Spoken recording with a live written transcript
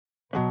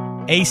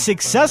A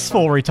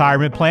successful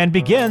retirement plan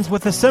begins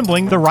with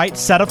assembling the right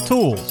set of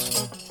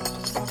tools.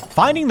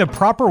 Finding the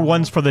proper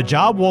ones for the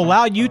job will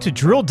allow you to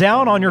drill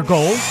down on your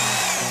goals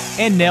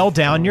and nail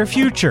down your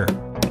future.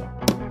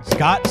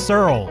 Scott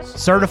Searles,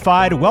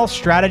 certified wealth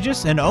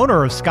strategist and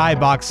owner of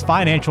Skybox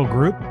Financial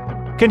Group,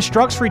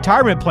 constructs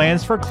retirement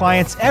plans for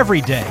clients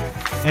every day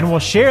and will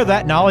share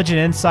that knowledge and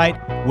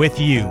insight with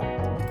you.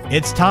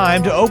 It's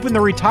time to open the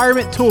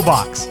retirement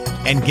toolbox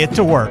and get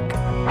to work.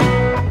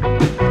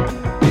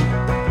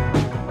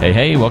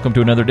 Hey, welcome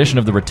to another edition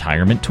of the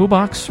Retirement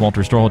Toolbox.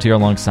 Walter Storholt here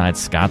alongside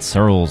Scott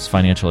Searles,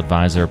 financial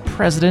advisor,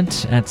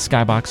 president at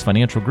Skybox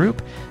Financial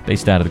Group,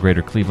 based out of the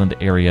greater Cleveland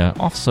area,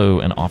 also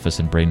an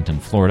office in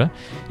Bradenton, Florida.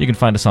 You can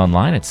find us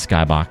online at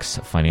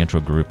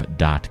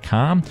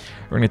skyboxfinancialgroup.com.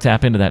 We're going to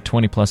tap into that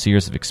 20-plus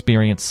years of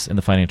experience in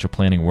the financial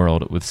planning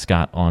world with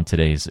Scott on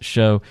today's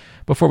show.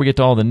 Before we get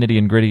to all the nitty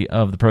and gritty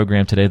of the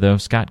program today, though,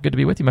 Scott, good to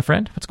be with you, my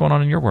friend. What's going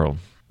on in your world?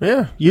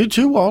 Yeah, you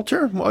too,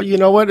 Walter. Well, you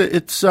know what?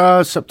 It's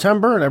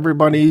September and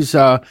everybody's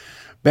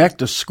back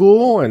to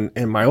school, and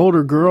my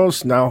older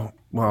girls now,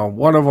 well,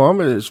 one of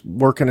them is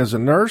working as a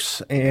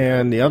nurse,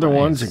 and the other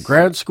one's in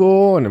grad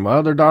school, and then my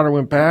other daughter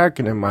went back,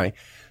 and then my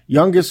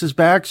youngest is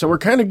back. So we're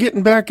kind of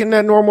getting back in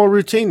that normal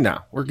routine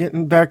now. We're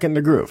getting back in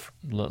the groove.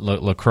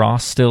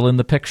 Lacrosse still in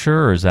the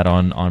picture, or is that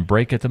on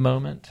break at the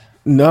moment?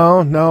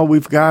 No,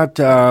 we've got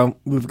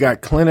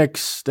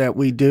clinics that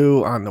we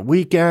do on the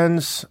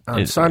weekends,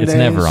 on Sundays. It's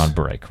never on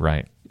break,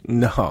 right?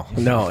 No.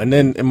 And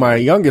then my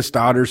youngest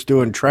daughter's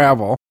doing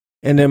travel,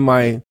 and then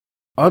my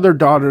other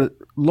daughter,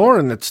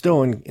 Lauren, that's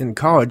still in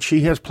college,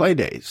 she has play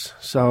days.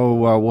 So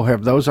we'll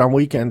have those on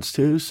weekends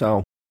too.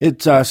 So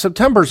it's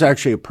September's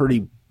actually a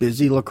pretty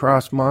busy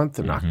lacrosse month,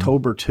 and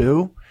October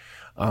too.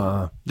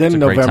 Then it's a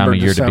November, great time of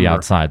year December. to be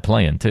outside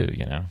playing too,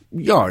 you know.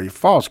 Yeah,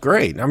 fall's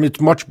great. I mean,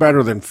 it's much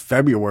better than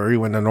February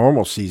when the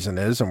normal season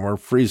is, and we're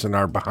freezing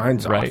our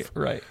behinds off.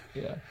 Right,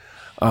 yeah.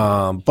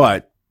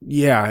 But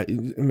yeah,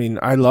 I mean,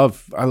 I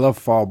love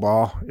fall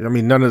ball. I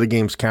mean, none of the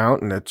games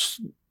count, and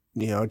it's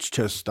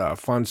just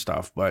fun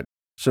stuff. But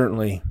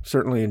certainly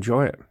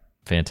enjoy it.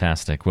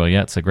 Fantastic. Well,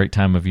 yeah, it's a great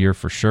time of year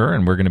for sure,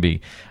 and we're going to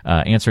be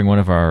answering one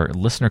of our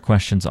listener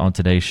questions on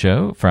today's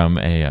show from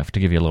to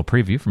give you a little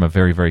preview, from a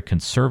very, very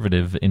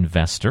conservative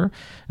investor.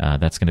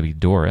 That's going to be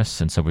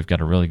Doris, and so we've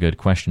got a really good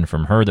question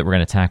from her that we're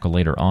going to tackle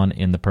later on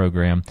in the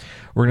program.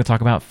 We're going to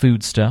talk about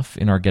food stuff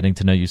in our Getting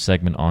to Know You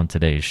segment on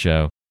today's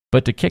show.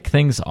 But to kick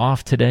things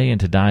off today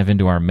and to dive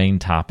into our main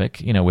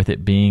topic, with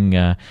it being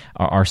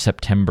our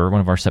September,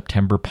 one of our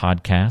September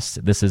podcasts,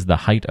 this is the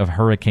height of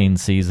hurricane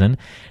season.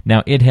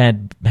 Now, it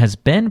has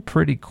been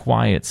pretty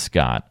quiet,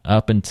 Scott,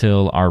 up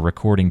until our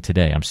recording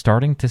today. I'm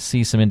starting to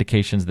see some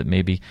indications that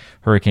maybe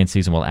hurricane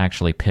season will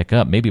actually pick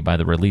up. Maybe by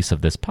the release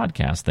of this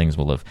podcast, things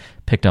will have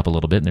picked up a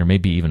little bit, and there may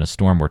be even a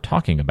storm we're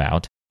talking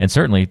about. And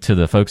certainly to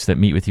the folks that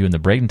meet with you in the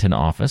Bradenton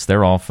office,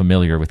 they're all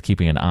familiar with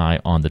keeping an eye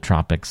on the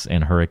tropics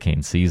and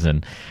hurricane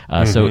season.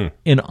 So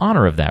in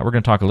honor of that, we're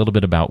going to talk a little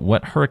bit about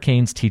what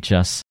hurricanes teach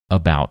us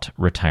about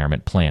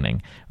retirement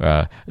planning.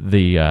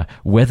 The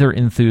weather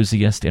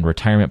enthusiast and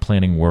retirement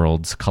planning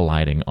worlds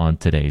colliding on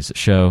today's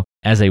show.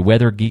 As a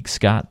weather geek,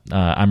 Scott,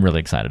 I'm really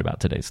excited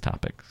about today's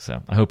topic.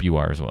 So I hope you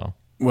are as well.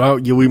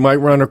 Well, we might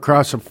run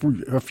across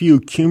a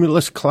few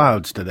cumulus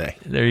clouds today.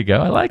 There you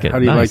go. I like it. How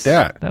do you like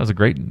that? That was a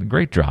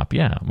great drop.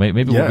 Yeah,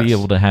 maybe we'll be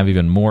able to have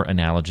even more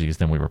analogies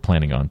than we were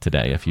planning on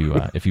today if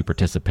you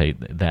participate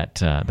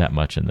that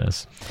much in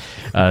this.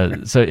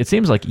 So it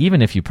seems like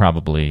even if you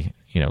probably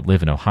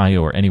live in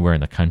Ohio or anywhere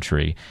in the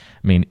country,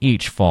 I mean,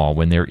 each fall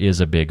when there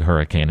is a big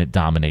hurricane, it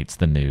dominates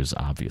the news,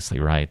 obviously,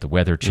 right? The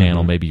Weather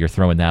Channel, maybe you're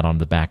throwing that on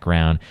the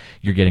background.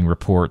 You're getting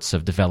reports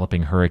of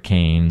developing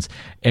hurricanes.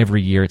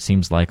 Every year it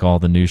seems like all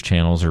the news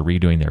channels are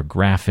redoing their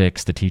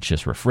graphics to teach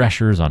us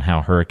refreshers on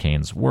how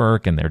hurricanes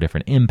work and their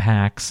different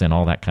impacts and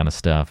all that kind of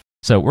stuff.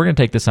 So we're going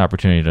to take this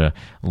opportunity to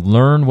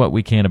learn what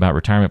we can about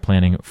retirement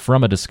planning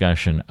from a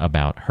discussion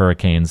about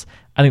hurricanes.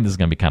 I think this is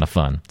going to be kind of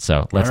fun,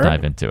 so let's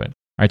dive into it.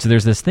 All right, so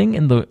there's this thing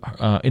in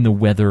the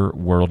weather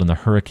world, in the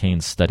hurricane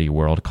study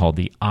world, called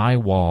the eye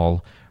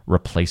wall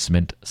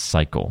replacement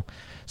cycle.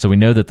 So we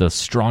know that the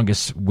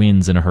strongest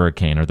winds in a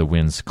hurricane are the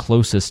winds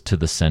closest to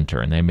the center,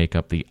 and they make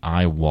up the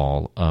eye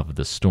wall of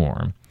the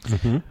storm.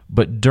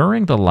 But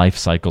during the life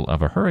cycle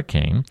of a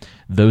hurricane,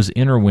 those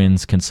inner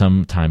winds can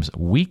sometimes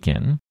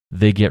weaken.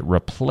 They get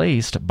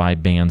replaced by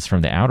bands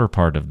from the outer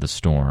part of the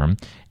storm,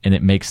 and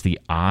it makes the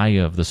eye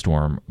of the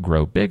storm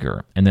grow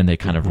bigger, and then they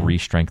kind of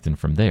re-strengthen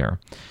from there.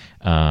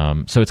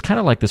 So it's kind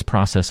of like this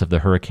process of the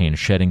hurricane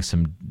shedding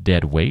some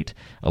dead weight,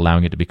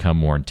 allowing it to become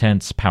more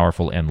intense,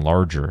 powerful, and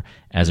larger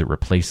as it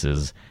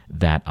replaces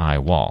that eye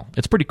wall.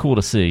 It's pretty cool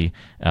to see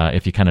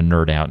if you kind of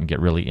nerd out and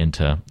get really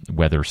into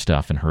weather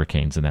stuff and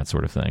hurricanes and that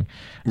sort of thing.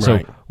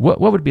 Right. So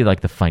what would be like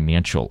the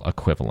financial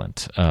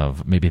equivalent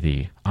of maybe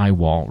the eye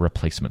wall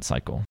replacement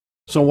cycle?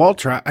 So,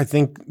 Walter, I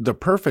think the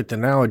perfect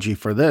analogy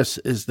for this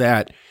is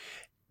that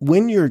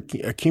when you're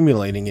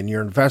accumulating and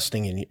you're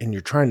investing and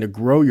you're trying to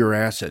grow your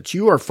assets,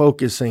 you are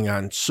focusing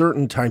on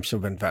certain types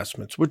of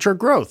investments, which are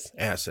growth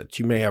assets.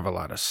 You may have a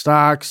lot of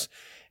stocks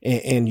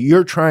and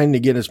you're trying to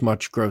get as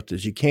much growth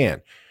as you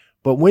can.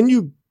 But when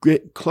you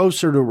get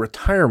closer to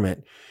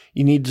retirement,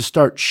 you need to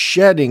start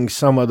shedding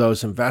some of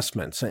those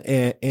investments.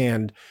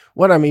 And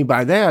what I mean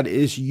by that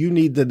is you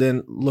need to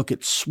then look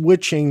at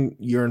switching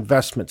your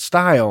investment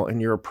style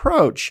and your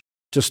approach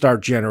to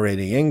start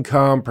generating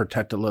income,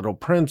 protect a little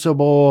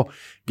principal,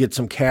 get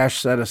some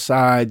cash set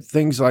aside,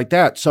 things like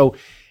that. So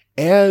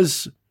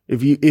if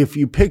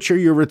you picture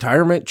your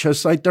retirement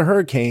just like the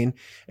hurricane,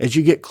 as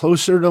you get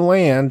closer to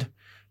land,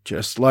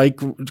 just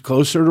like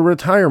closer to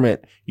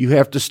retirement, you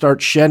have to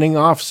start shedding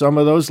off some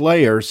of those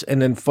layers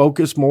and then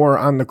focus more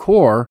on the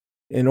core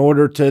in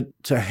order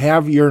to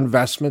have your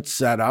investment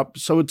set up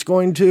so it's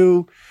going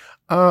to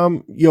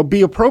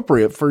be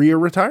appropriate for your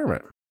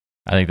retirement.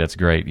 I think that's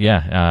great.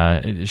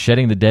 Yeah.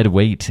 Shedding the dead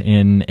weight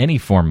in any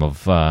form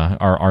of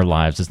our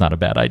lives is not a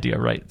bad idea,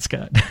 right,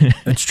 Scott?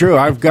 It's true.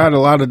 I've got a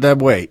lot of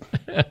dead weight.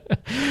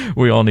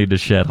 We all need to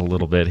shed a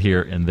little bit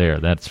here and there,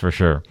 that's for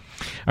sure.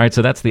 All right,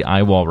 so that's the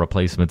eyewall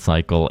replacement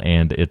cycle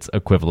and its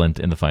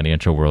equivalent in the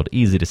financial world.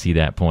 Easy to see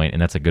that point,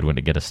 and that's a good one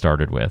to get us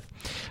started with.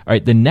 All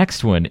right, the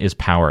next one is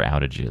power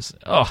outages.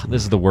 Oh,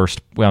 this is the worst.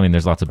 Well, I mean,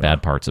 there's lots of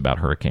bad parts about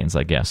hurricanes,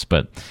 I guess,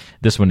 but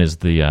this one is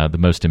the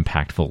most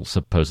impactful,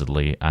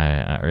 supposedly,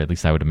 or at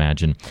least I would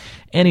imagine.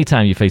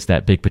 Anytime you face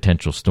that big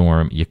potential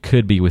storm, you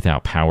could be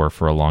without power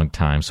for a long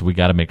time, so we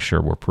got to make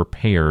sure we're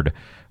prepared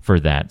for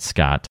that,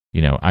 Scott.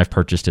 You know, I've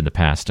purchased in the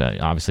past,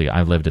 obviously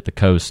I lived at the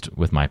coast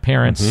with my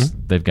parents.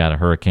 Mm-hmm. They've got a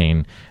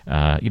hurricane,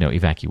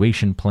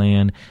 evacuation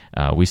plan.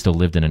 We still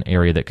lived in an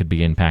area that could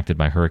be impacted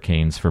by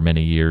hurricanes for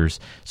many years.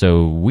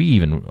 So we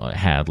even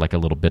had like a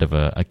little bit of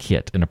a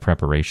kit and a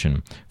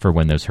preparation for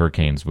when those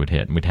hurricanes would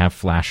hit. And we'd have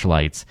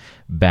flashlights,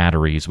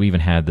 batteries. We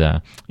even had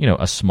a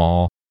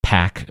small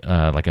pack,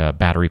 like a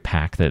battery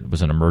pack that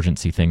was an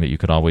emergency thing that you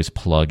could always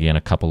plug in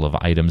a couple of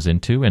items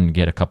into and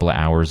get a couple of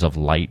hours of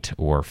light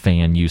or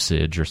fan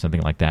usage or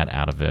something like that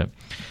out of it.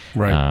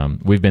 Right.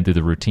 We've been through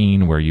the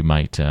routine where you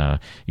might,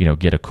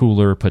 get a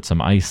cooler, put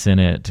some ice in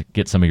it,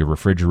 get some of your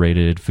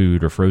refrigerated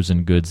food or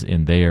frozen goods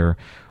in there,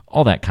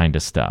 all that kind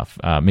of stuff.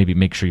 Maybe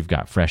make sure you've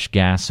got fresh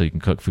gas so you can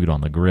cook food on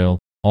the grill.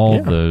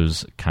 All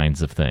those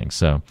kinds of things.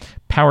 So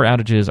power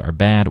outages are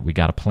bad. We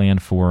got to plan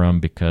for them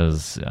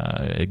because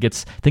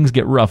things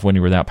get rough when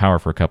you're without power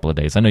for a couple of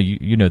days. I know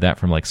you know that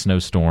from like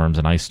snowstorms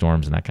and ice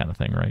storms and that kind of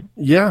thing, right?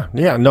 Yeah.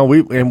 No,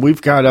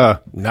 we've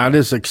got not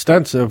as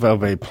extensive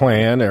of a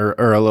plan or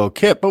a little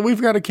kit, but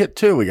we've got a kit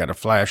too. We got a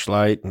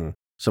flashlight and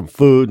some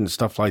food and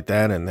stuff like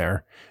that in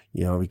there.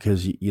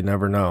 Because you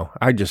never know.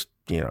 I just,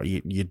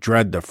 you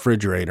dread the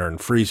refrigerator and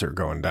freezer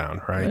going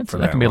down, right?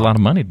 That can be a lot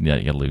of money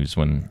that you lose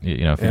when,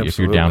 if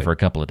you're down for a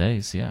couple of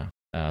days, yeah.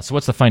 So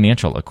what's the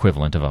financial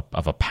equivalent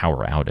of a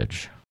power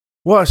outage?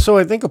 Well, so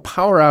I think a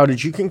power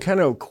outage, you can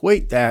kind of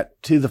equate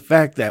that to the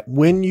fact that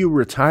when you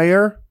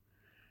retire,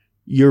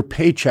 your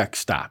paychecks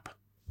stop,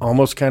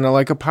 almost kind of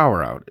like a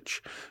power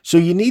outage. So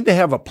you need to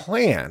have a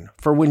plan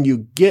for when you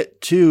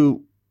get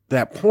to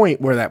that point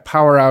where that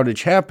power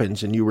outage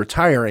happens and you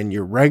retire and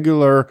your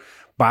regular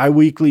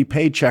biweekly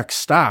paychecks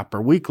stop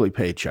or weekly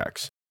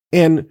paychecks.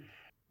 And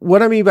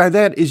what I mean by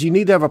that is you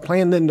need to have a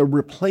plan then to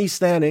replace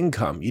that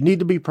income. You need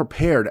to be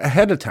prepared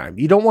ahead of time.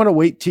 You don't want to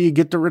wait till you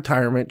get to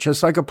retirement,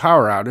 just like a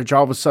power outage.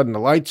 All of a sudden the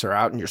lights are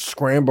out and you're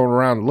scrambling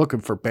around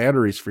looking for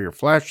batteries for your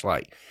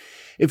flashlight.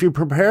 If you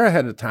prepare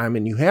ahead of time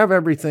and you have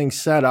everything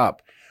set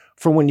up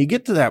for when you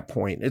get to that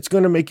point, it's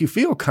going to make you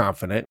feel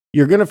confident.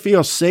 You're going to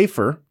feel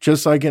safer,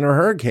 just like in a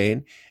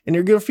hurricane, and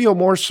you're going to feel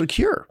more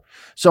secure.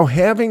 So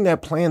having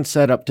that plan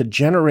set up to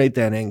generate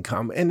that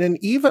income, and then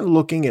even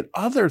looking at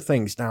other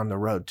things down the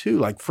road too,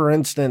 like for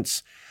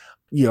instance,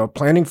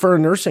 planning for a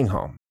nursing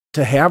home,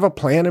 to have a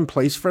plan in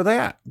place for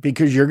that,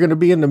 because you're going to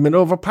be in the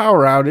middle of a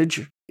power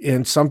outage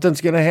and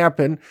something's going to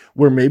happen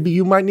where maybe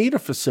you might need a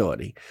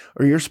facility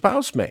or your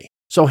spouse may.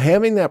 So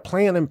having that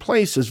plan in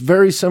place is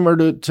very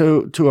similar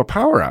to a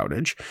power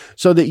outage,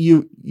 so that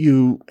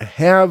you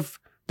have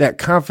that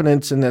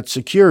confidence and that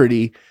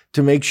security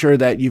to make sure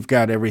that you've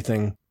got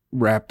everything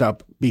wrapped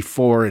up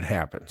before it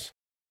happens.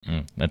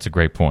 That's a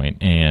great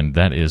point, and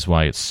that is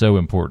why it's so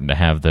important to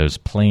have those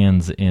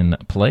plans in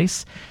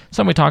place.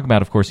 Something we talk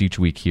about, of course, each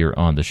week here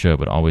on the show,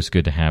 but always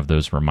good to have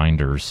those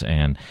reminders.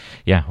 And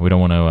yeah, we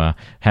don't want to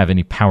have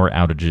any power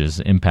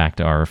outages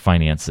impact our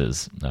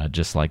finances,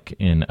 just like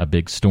in a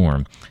big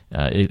storm.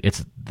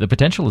 It's the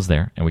potential is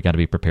there, and we got to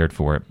be prepared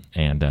for it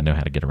and know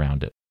how to get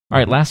around it. All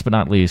right, last but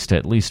not least,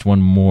 at least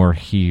one more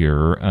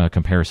here,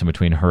 comparison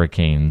between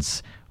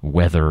hurricanes,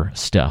 weather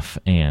stuff,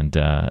 and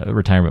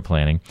retirement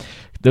planning.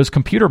 Those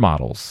computer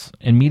models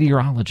and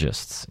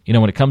meteorologists,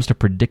 when it comes to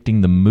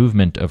predicting the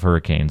movement of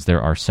hurricanes,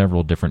 there are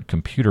several different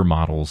computer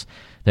models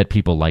that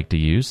people like to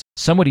use.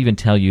 Some would even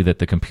tell you that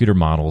the computer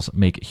models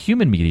make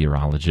human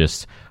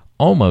meteorologists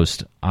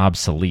almost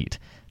obsolete.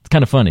 It's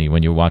kind of funny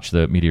when you watch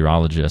the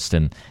meteorologist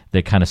and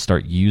they kind of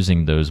start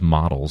using those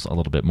models a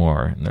little bit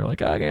more. And they're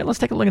like, okay, let's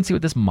take a look and see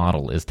what this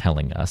model is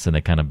telling us. And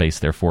they kind of base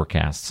their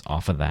forecasts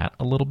off of that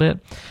a little bit.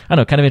 I don't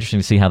know, kind of interesting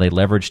to see how they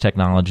leverage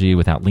technology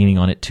without leaning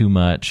on it too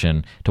much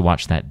and to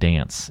watch that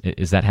dance.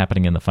 Is that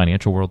happening in the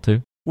financial world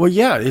too? Well,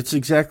 yeah, it's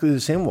exactly the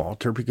same,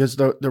 Walter, because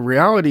the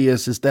reality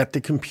is that the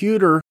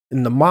computer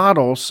and the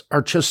models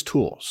are just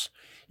tools.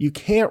 You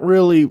can't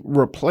really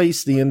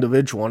replace the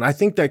individual. And I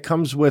think that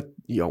comes with,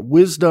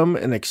 wisdom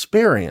and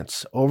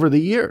experience over the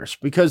years,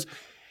 because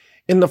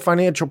in the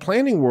financial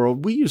planning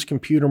world, we use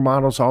computer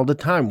models all the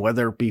time,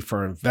 whether it be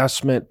for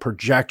investment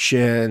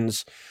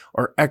projections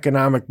or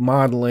economic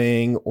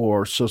modeling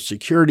or Social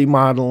Security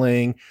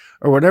modeling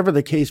or whatever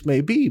the case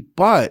may be.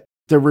 But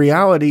the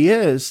reality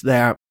is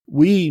that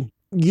we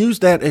use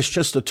that as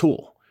just a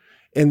tool.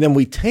 And then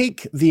we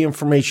take the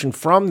information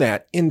from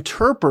that,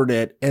 interpret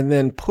it, and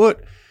then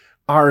put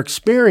our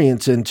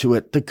experience into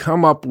it to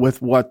come up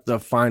with what the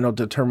final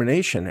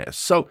determination is.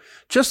 So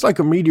just like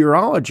a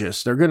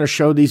meteorologist, they're going to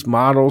show these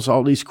models,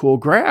 all these cool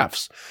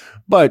graphs.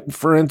 But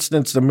for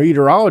instance, the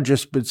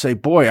meteorologist would say,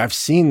 boy, I've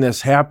seen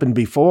this happen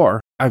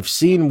before. I've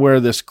seen where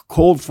this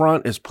cold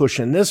front is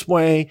pushing this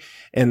way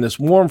and this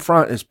warm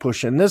front is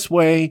pushing this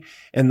way.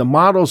 And the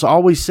models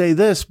always say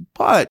this,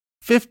 but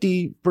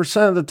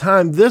 50% of the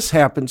time, this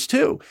happens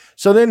too.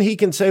 So then he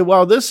can say,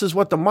 well, this is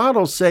what the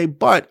models say,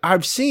 but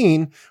I've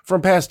seen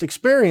from past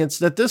experience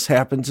that this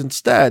happens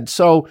instead.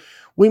 So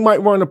we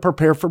might want to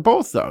prepare for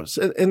both those.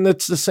 And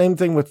it's the same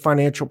thing with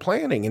financial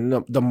planning.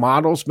 And the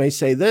models may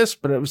say this,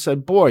 but it was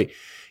said, boy,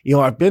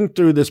 I've been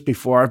through this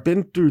before. I've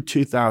been through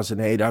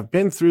 2008. I've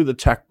been through the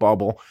tech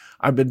bubble.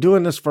 I've been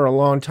doing this for a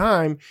long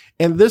time.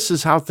 And this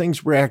is how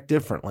things react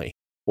differently.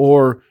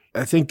 Or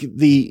I think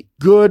the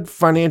good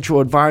financial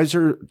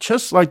advisor,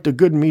 just like the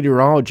good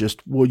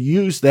meteorologist, will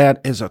use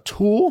that as a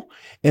tool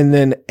and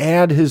then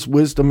add his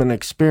wisdom and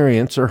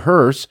experience or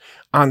hers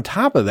on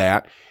top of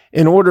that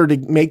in order to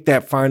make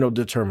that final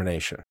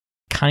determination.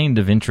 Kind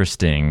of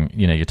interesting,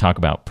 you talk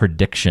about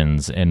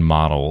predictions and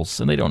models,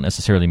 and they don't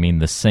necessarily mean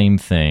the same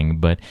thing,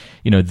 but,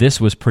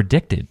 this was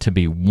predicted to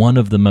be one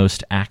of the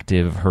most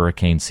active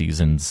hurricane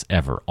seasons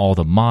ever. All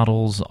the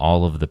models,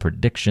 all of the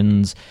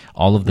predictions,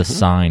 all of the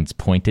signs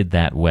pointed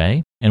that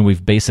way, and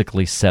we've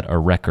basically set a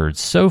record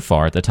so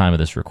far at the time of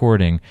this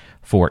recording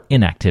for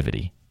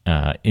inactivity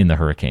in the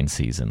hurricane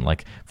season,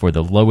 like for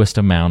the lowest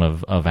amount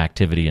of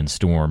activity and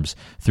storms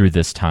through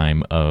this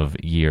time of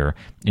year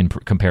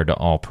compared to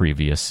all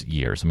previous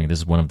years. I mean, this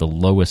is one of the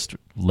lowest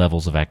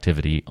levels of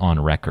activity on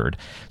record.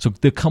 So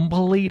the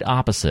complete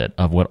opposite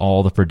of what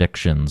all the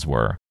predictions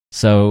were.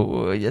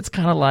 So it's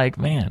kind of like,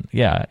 man,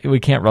 yeah, we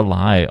can't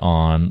rely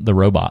on the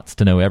robots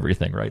to know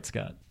everything, right,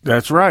 Scott?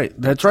 That's right.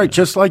 That's right.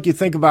 Just like you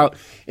think about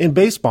in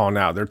baseball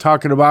now, they're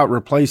talking about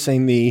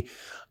replacing the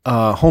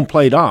home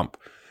plate ump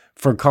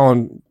for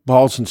calling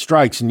balls and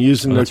strikes and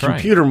using the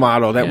computer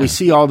model that we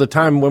see all the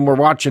time when we're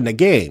watching the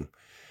game.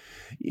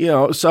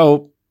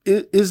 So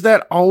is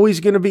that always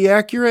going to be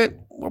accurate?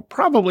 Well,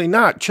 probably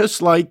not,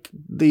 just like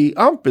the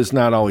ump is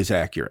not always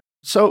accurate.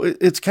 So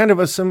it's kind of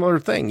a similar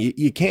thing.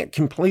 You can't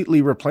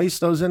completely replace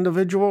those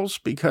individuals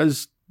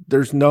because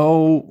there's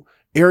no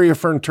area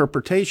for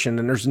interpretation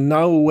and there's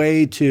no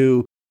way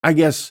to, I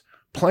guess,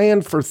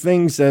 plan for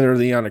things that are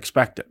the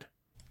unexpected.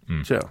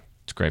 So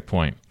it's a great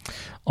point.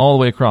 All the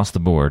way across the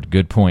board,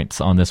 good points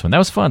on this one. That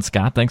was fun,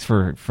 Scott. Thanks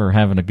for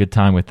having a good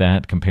time with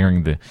that,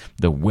 comparing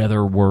the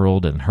weather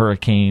world and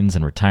hurricanes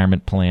and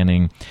retirement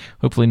planning.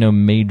 Hopefully no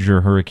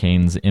major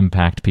hurricanes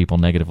impact people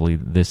negatively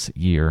this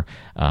year.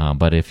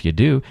 But if you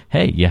do,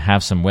 hey, you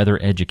have some weather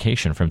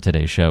education from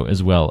today's show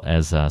as well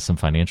as some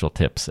financial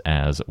tips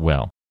as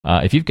well.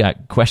 If you've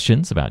got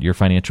questions about your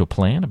financial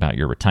plan, about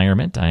your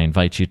retirement, I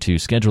invite you to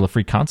schedule a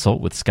free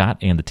consult with Scott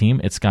and the team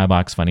at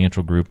Skybox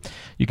Financial Group.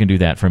 You can do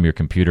that from your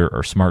computer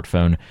or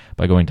smartphone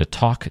by going to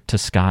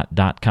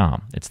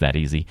talktoscott.com. It's that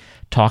easy.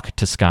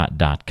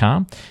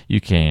 Talktoscott.com.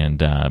 You can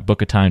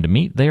book a time to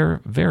meet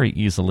there very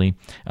easily.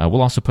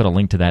 We'll also put a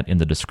link to that in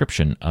the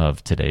description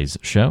of today's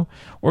show.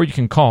 Or you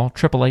can call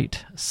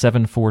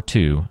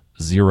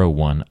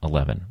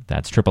 888-742-0111.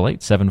 That's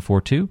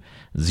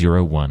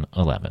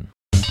 888-742-0111.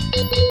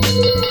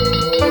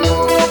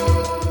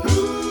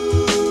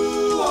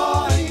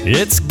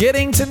 It's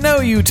getting to know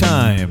you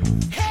time.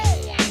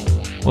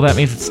 Well, that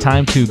means it's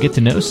time to get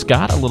to know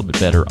Scott a little bit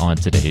better on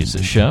today's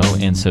show.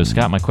 And so,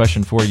 Scott, my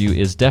question for you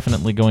is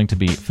definitely going to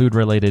be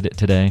food-related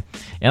today.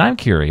 And I'm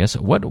curious,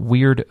 what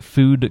weird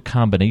food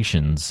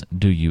combinations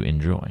do you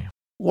enjoy?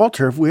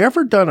 Walter, have we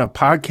ever done a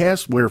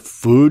podcast where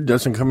food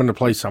doesn't come into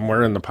play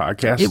somewhere in the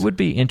podcast? It would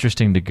be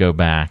interesting to go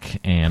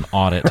back and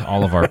audit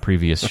all of our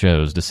previous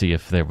shows to see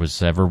if there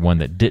was ever one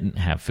that didn't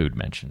have food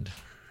mentioned.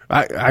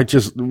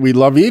 We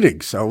love eating,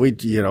 so we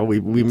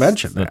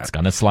mentioned that. It's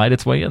going to slide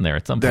its way in there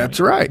at some point. That's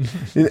right.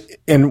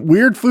 And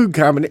weird food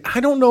combinations, I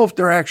don't know if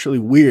they're actually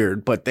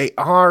weird, but they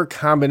are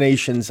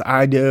combinations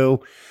I do.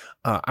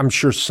 I'm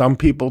sure some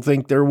people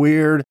think they're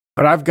weird,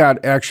 but I've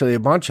got actually a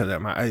bunch of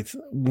them.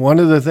 One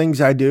of the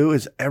things I do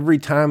is every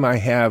time I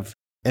have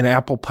an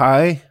apple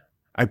pie,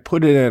 I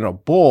put it in a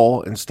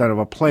bowl instead of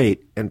a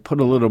plate and put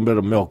a little bit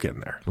of milk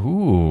in there.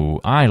 Ooh,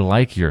 I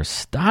like your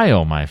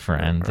style, my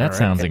friend. That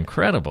sounds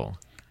incredible.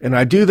 And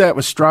I do that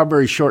with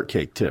strawberry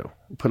shortcake too.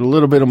 Put a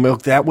little bit of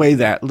milk. That way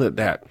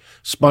that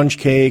sponge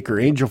cake or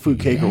angel food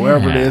cake or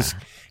whatever it is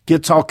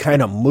gets all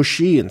kind of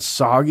mushy and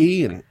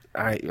soggy. And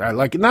I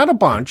like it. Not a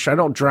bunch. I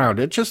don't drown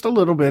it. Just a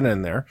little bit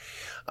in there.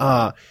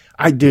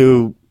 I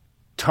do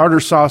tartar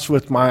sauce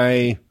with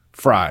my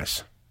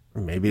fries.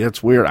 Maybe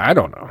that's weird. I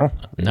don't know.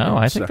 No,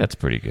 I think that's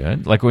pretty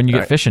good. Like when you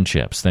get fish and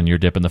chips, then you're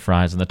dipping the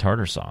fries in the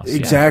tartar sauce.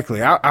 Exactly.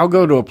 Yeah. I'll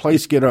go to a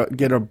place, get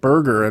a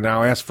burger, and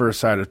I'll ask for a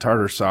side of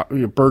tartar sauce.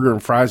 Burger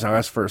and fries, I'll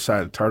ask for a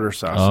side of tartar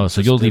sauce. Oh,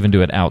 so you'll even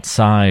do it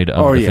outside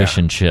of the fish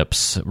and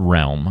chips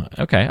realm.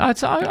 Okay.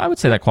 I would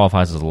say that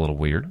qualifies as a little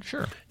weird.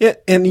 Sure. Yeah,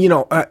 and,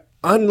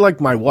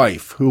 unlike my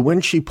wife, who when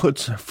she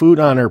puts food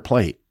on her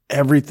plate,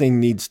 everything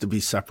needs to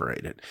be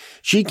separated.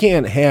 She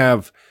can't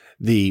have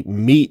the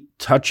meat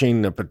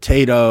touching the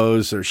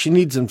potatoes, or she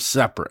needs them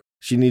separate.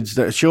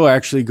 She'll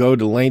actually go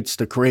to lengths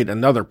to create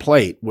another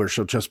plate where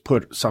she'll just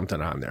put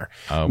something on there.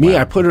 Oh, Me, wow.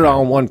 I put it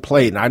all on one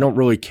plate, and I don't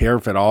really care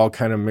if it all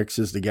kind of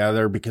mixes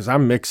together because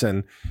I'm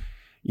mixing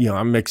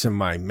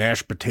my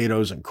mashed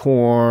potatoes and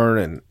corn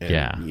and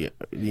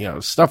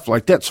stuff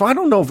like that. So I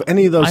don't know if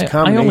any of those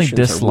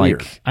combinations are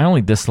weird. I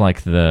only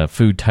dislike the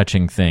food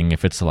touching thing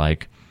if it's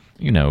like,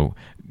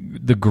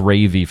 the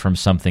gravy from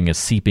something is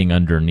seeping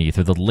underneath,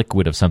 or the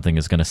liquid of something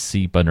is going to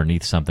seep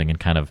underneath something and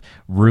kind of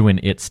ruin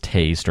its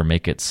taste or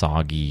make it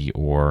soggy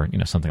or,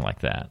 something like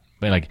that.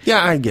 But I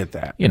get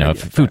that. If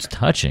food's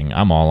touching,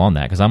 I'm all on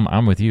that because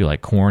I'm with you.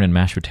 Like corn and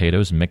mashed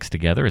potatoes mixed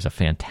together is a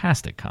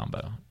fantastic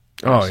combo.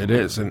 Oh, it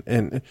is.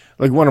 And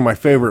like one of my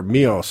favorite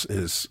meals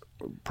is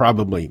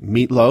probably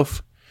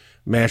meatloaf,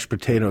 mashed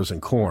potatoes,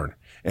 and corn.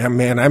 And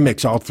man, I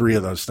mix all three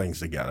of those things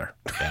together.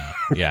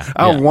 Yeah.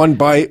 I'll have one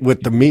bite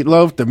with the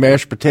meatloaf, the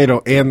mashed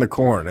potato, and the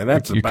corn, and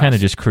that's you're kind of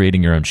just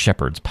creating your own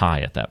shepherd's pie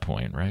at that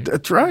point, right?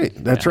 That's right.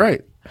 That's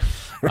right.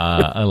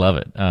 I love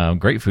it.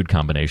 Great food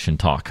combination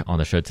talk on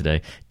the show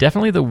today.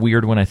 Definitely the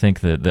weird one. I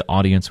think the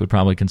audience would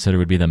probably consider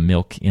would be the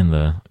milk in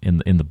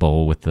the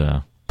bowl with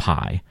the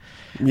pie.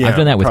 Yeah, I've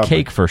done that with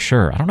cake for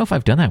sure. I don't know if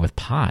I've done that with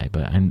pie,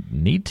 but I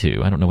need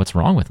to. I don't know what's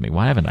wrong with me.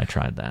 Why haven't I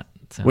tried that?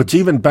 What's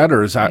even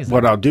better is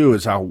what I'll do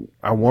is I'll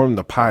warm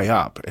the pie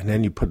up, and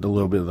then you put a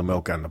little bit of the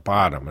milk on the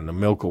bottom, and the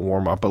milk will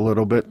warm up a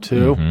little bit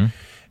too. Mm-hmm.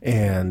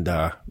 And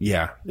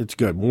it's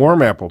good.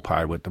 Warm apple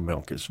pie with the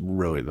milk is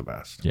really the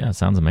best. Yeah, it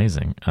sounds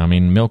amazing. I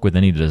mean, milk with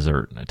any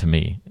dessert to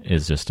me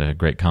is just a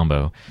great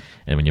combo,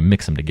 and when you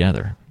mix them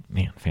together,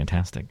 man,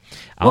 fantastic.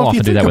 I'll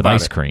often do that with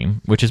ice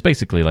cream, which is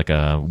basically like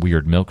a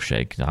weird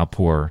milkshake. I'll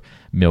pour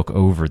milk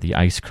over the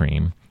ice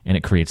cream, and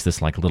it creates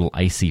this like little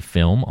icy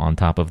film on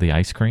top of the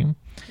ice cream.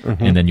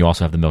 Mm-hmm. And then you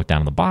also have the milk down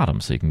on the bottom,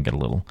 so you can get a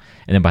little.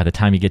 And then by the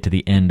time you get to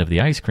the end of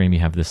the ice cream, you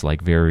have this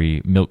like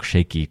very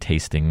milkshakey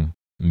tasting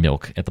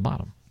milk at the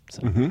bottom.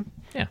 So,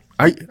 yeah.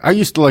 I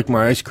used to like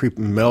my ice cream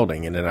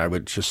melting, and then I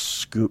would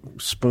just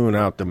spoon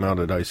out the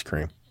melted ice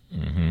cream.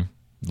 Mm-hmm.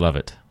 Love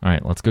it. All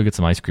right, let's go get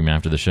some ice cream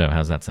after the show.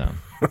 How's that sound?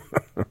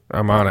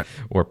 I'm on it.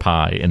 Or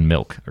pie and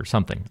milk or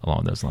something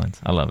along those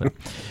lines. I love it.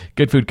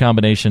 Good food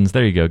combinations.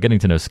 There you go. Getting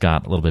to know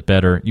Scott a little bit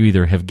better. You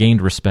either have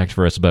gained respect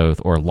for us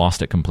both or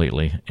lost it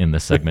completely in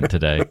this segment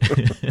today,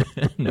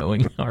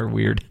 knowing our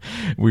weird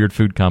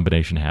food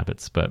combination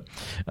habits. But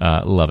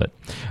love it.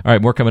 All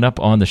right, more coming up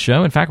on the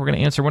show. In fact, we're going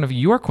to answer one of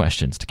your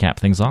questions to cap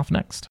things off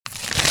next.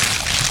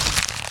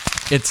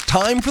 It's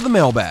time for the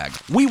mailbag.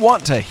 We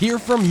want to hear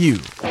from you.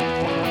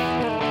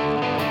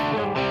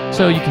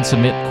 So you can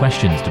submit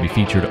questions to be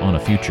featured on a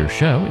future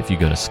show if you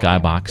go to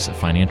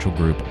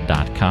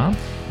skyboxfinancialgroup.com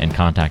and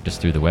contact us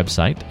through the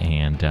website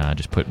and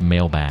just put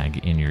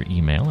mailbag in your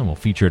email, and we'll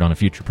feature it on a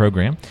future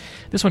program.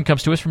 This one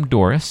comes to us from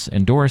Doris,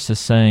 and Doris is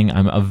saying,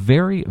 I'm a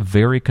very,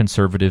 very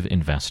conservative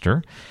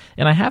investor,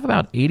 and I have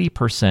about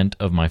 80%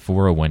 of my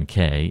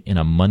 401k in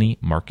a money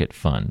market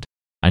fund.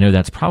 I know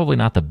that's probably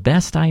not the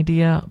best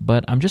idea,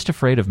 but I'm just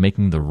afraid of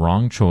making the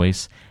wrong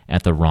choice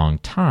at the wrong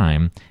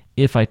time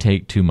if I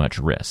take too much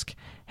risk.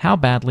 How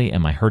badly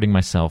am I hurting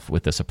myself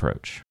with this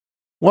approach?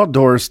 Well,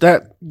 Doris,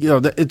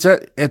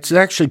 it's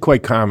actually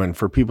quite common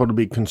for people to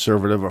be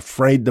conservative,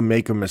 afraid to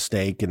make a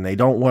mistake, and they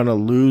don't want to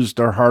lose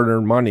their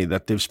hard-earned money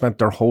that they've spent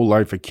their whole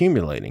life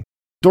accumulating.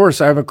 Doris,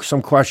 I have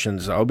some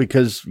questions, though,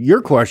 because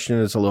your question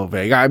is a little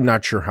vague. I'm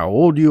not sure how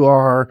old you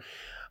are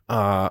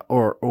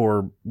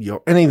or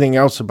anything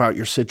else about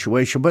your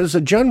situation, but as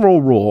a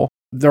general rule,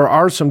 there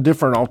are some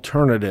different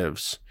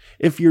alternatives.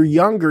 If you're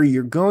younger,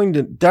 you're going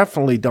to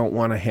definitely don't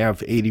want to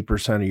have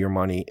 80% of your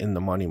money in the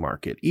money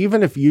market.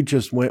 Even if you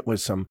just went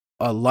with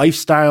a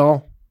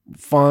lifestyle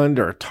fund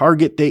or a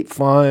target date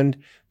fund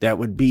that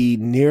would be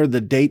near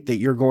the date that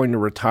you're going to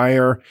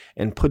retire,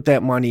 and put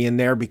that money in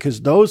there,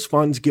 because those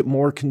funds get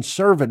more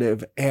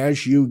conservative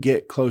as you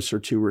get closer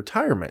to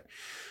retirement.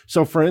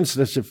 So for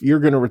instance, if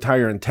you're going to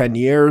retire in 10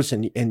 years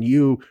and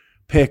you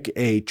pick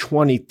a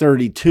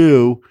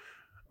 2032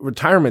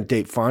 retirement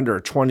date fund or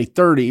a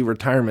 2030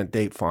 retirement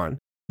date fund,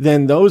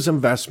 then those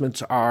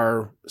investments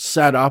are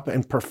set up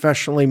and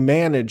professionally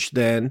managed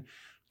then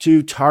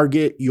to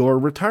target your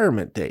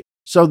retirement date.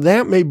 So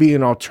that may be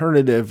an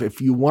alternative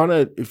if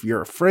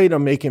you're afraid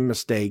of making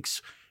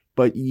mistakes.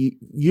 But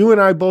you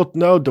and I both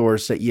know,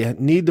 Doris, that you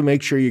need to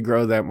make sure you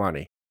grow that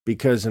money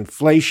because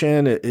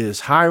inflation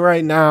is high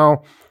right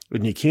now,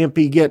 and you can't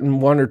be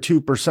getting 1 or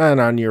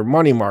 2% on your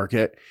money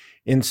market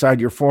inside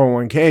your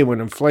 401k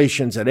when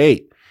inflation's at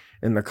 8%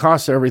 and the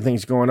cost of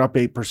everything's going up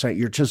 8%.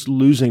 You're just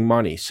losing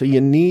money. So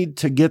you need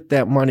to get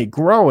that money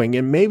growing,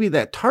 and maybe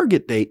that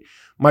target date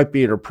might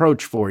be an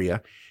approach for you.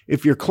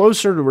 If you're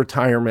closer to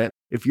retirement,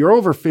 if you're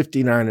over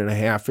 59 and a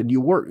half and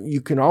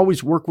you can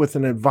always work with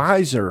an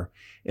advisor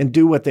and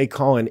do what they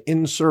call an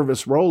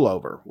in-service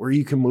rollover, where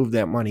you can move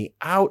that money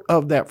out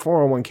of that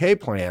 401k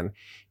plan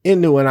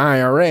into an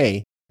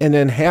IRA and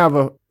then have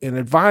an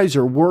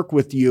advisor work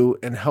with you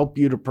and help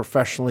you to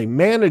professionally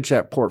manage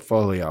that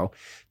portfolio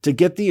to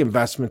get the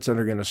investments that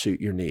are going to suit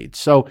your needs.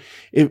 So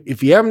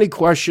if you have any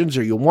questions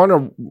or you want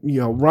to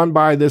run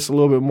by this a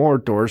little bit more,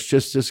 Doris,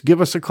 just give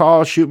us a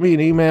call, shoot me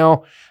an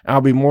email. I'll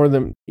be more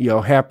than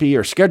happy,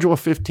 or schedule a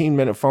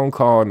 15-minute phone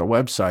call on the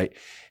website,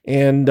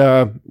 and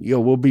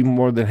we'll be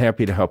more than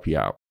happy to help you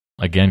out.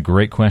 Again,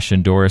 great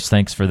question, Doris.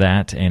 Thanks for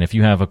that. And if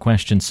you have a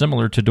question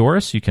similar to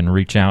Doris, you can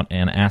reach out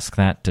and ask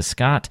that to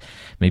Scott.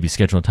 Maybe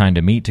schedule a time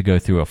to meet to go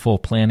through a full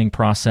planning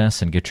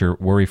process and get your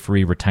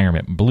worry-free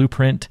retirement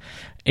blueprint.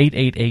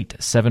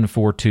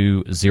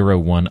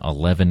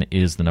 888-742-0111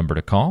 is the number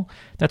to call.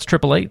 That's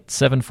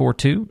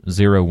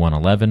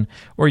 888-742-0111.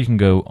 Or you can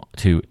go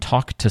to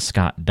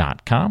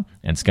talktoscott.com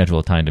and schedule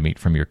a time to meet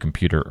from your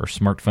computer or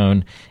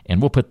smartphone.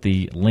 And we'll put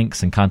the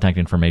links and contact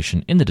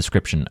information in the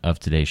description of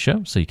today's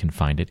show so you can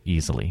find it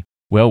easily.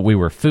 Well, we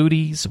were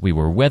foodies, we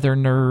were weather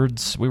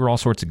nerds, we were all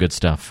sorts of good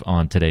stuff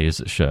on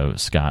today's show,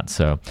 Scott.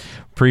 So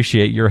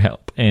appreciate your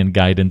help and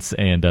guidance,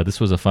 and this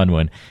was a fun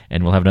one.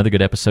 And we'll have another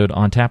good episode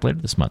on tap later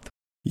this month.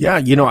 Yeah,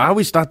 I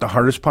always thought the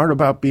hardest part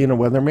about being a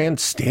weatherman,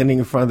 standing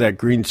in front of that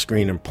green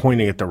screen and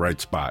pointing at the right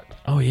spot.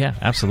 Oh, yeah,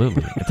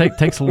 absolutely. It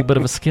takes a little bit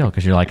of a skill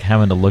because you're like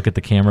having to look at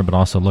the camera but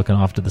also looking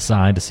off to the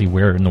side to see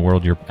where in the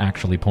world you're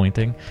actually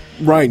pointing.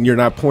 Right, and you're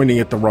not pointing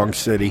at the wrong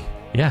city.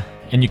 Yeah,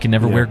 and you can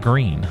never wear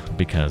green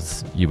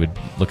because you would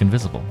look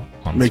invisible.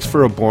 Makes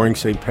for a boring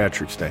St.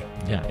 Patrick's Day.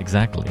 Yeah,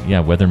 exactly.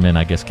 Yeah, weathermen,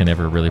 I guess, can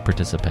never really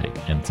participate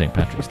in St.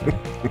 Patrick's Day.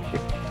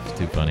 It's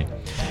too funny.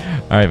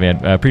 All right,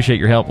 man. I appreciate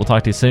your help. We'll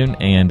talk to you soon.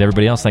 And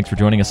everybody else, thanks for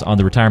joining us on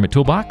the Retirement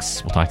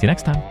Toolbox. We'll talk to you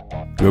next time.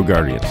 Go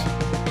Guardians.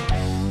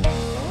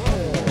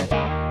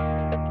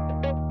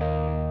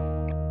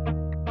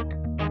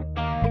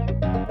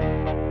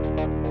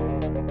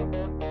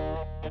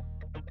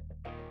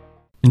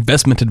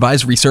 Investment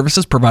advisory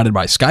services provided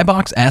by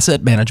Skybox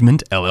Asset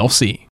Management, LLC.